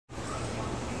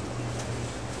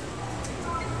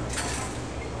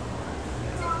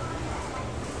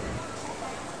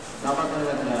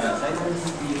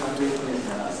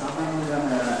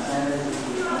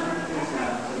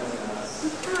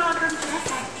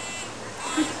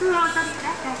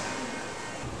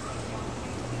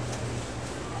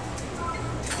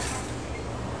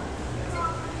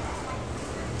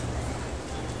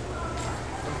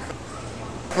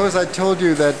Suppose I told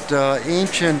you that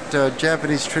ancient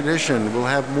Japanese tradition will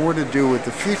have more to do with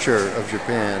the future of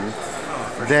Japan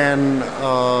than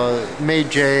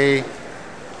Meiji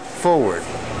forward.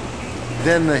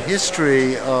 Then the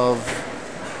history of,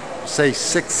 say,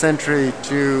 6th century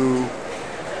to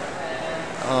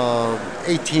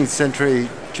 18th century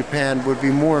Japan would be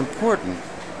more important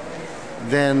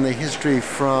than the history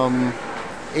from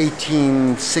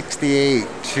 1868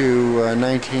 to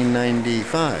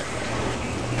 1995.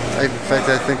 In fact,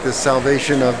 I think the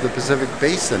salvation of the Pacific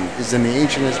Basin is in the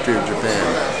ancient history of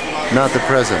Japan, not the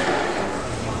present.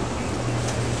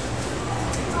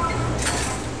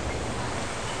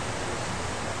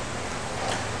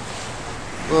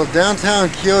 Well, downtown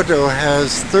Kyoto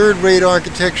has third-rate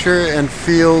architecture and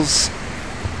feels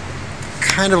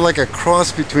kind of like a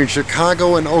cross between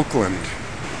Chicago and Oakland.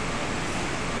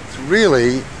 It's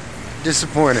really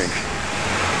disappointing.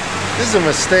 This is a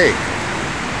mistake.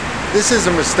 This is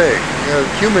a mistake. You know,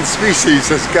 human species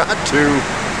has got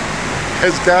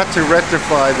to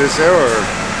rectify this error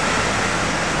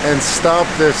and stop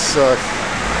this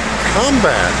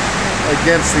combat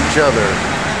against each other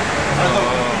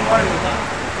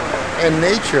and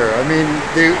nature. I mean,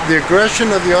 the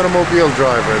aggression of the automobile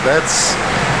driver, that's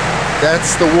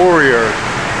the warrior.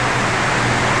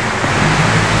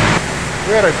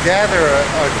 We ought to gather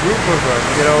a group of them,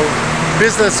 you know,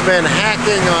 businessmen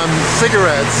hacking on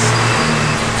cigarettes,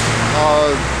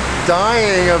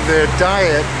 dying of their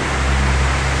diet,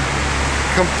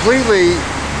 completely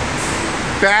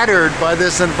battered by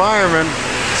this environment,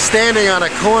 standing on a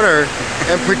corner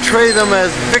and portray them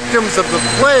as victims of the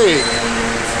plague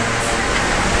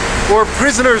or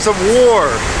prisoners of war,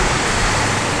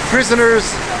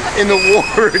 prisoners in the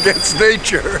war against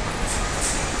nature.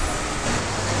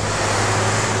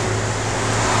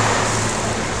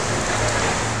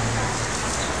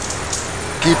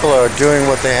 People are doing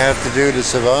what they have to do to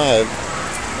survive,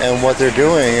 and what they're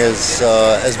doing is,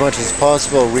 as much as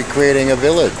possible, recreating a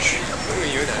village.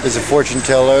 There's a fortune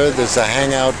teller, there's a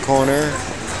hangout corner.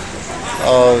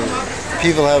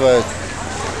 People have a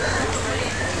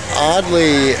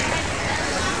oddly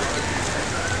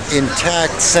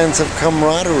intact sense of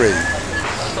camaraderie.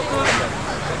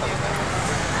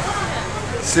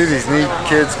 See these neat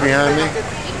kids behind me?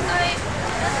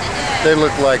 They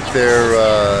look like they're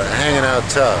hanging out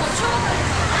tough.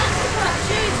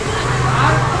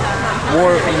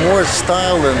 More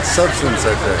style than substance,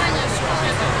 I think.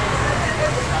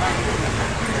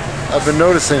 I've been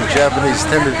noticing Japanese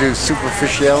tend to do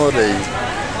superficiality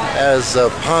as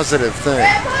a positive thing.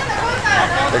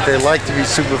 Like they like to be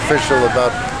superficial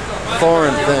about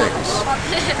foreign things.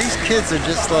 These kids are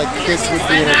just like kids would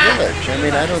be in a village. I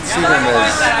mean, I don't see them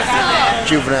as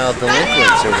juvenile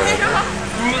delinquents or whatever.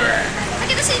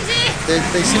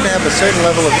 They seem to have a certain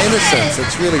level of innocence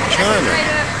that's really charming.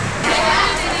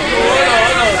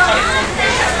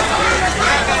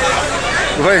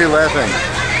 Why are you laughing?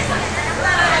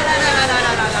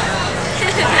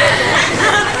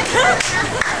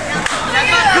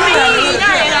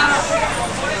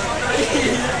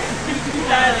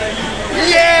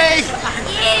 Yay!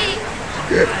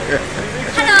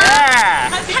 Hello!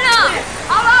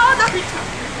 Hello!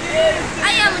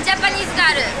 I am Japanese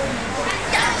girl.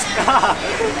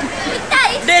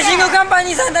 レーシングカンパ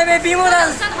ニー3代目 B モダ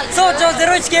ン総長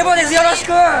01警棒です。よろし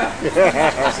く。I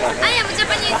am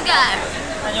Japanese girl.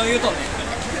 何を言うとんねん。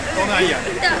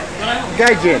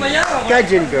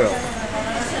Gaijin girl.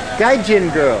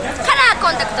 Gaijin girl. Color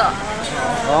contact.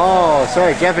 Oh,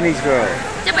 sorry, Japanese girl.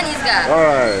 Japanese girl. All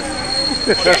right.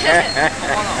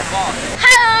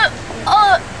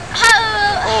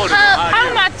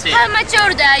 How much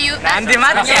old are you? なんで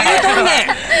待って言うとんねん。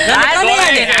なんで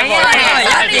やねん。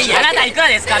あなたいくら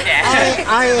ですかって。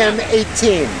I am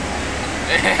 18.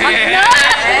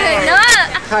 No.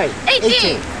 はい。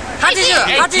18. 80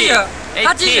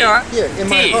 Here, in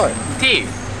my heart. T.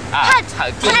 Heart.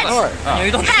 気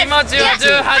持ちは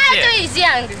18。 Heart is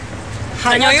young.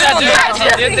 何を言うとんねん。18っ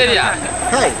て言ってるやん。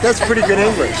Hi, that's pretty good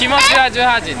English. 気持ちは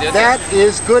18って言ってる。 That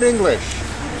is good English.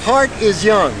 Heart is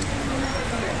young.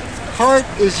 Heart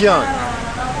is young.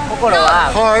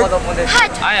 Heart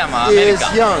is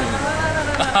young.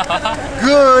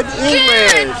 Good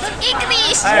English.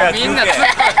 English. みんな。Okay.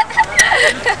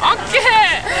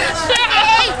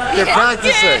 They're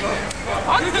practicing.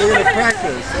 They're gonna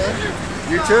practice.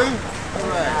 Huh? You too? All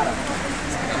right.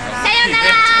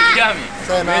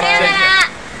 Sayonara.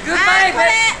 Goodbye,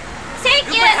 baby.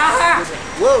 Thank you.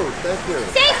 Whoa, thank you.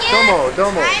 Thank you. Domo,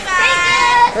 domo. Bye bye.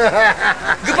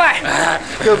 Goodbye.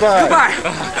 Goodbye. Goodbye.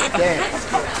 Thanks.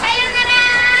 Sayonara.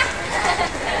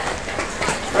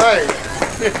 Right.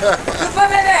 Goodbye,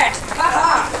 baby.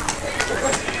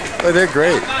 Oh, they're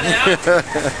great.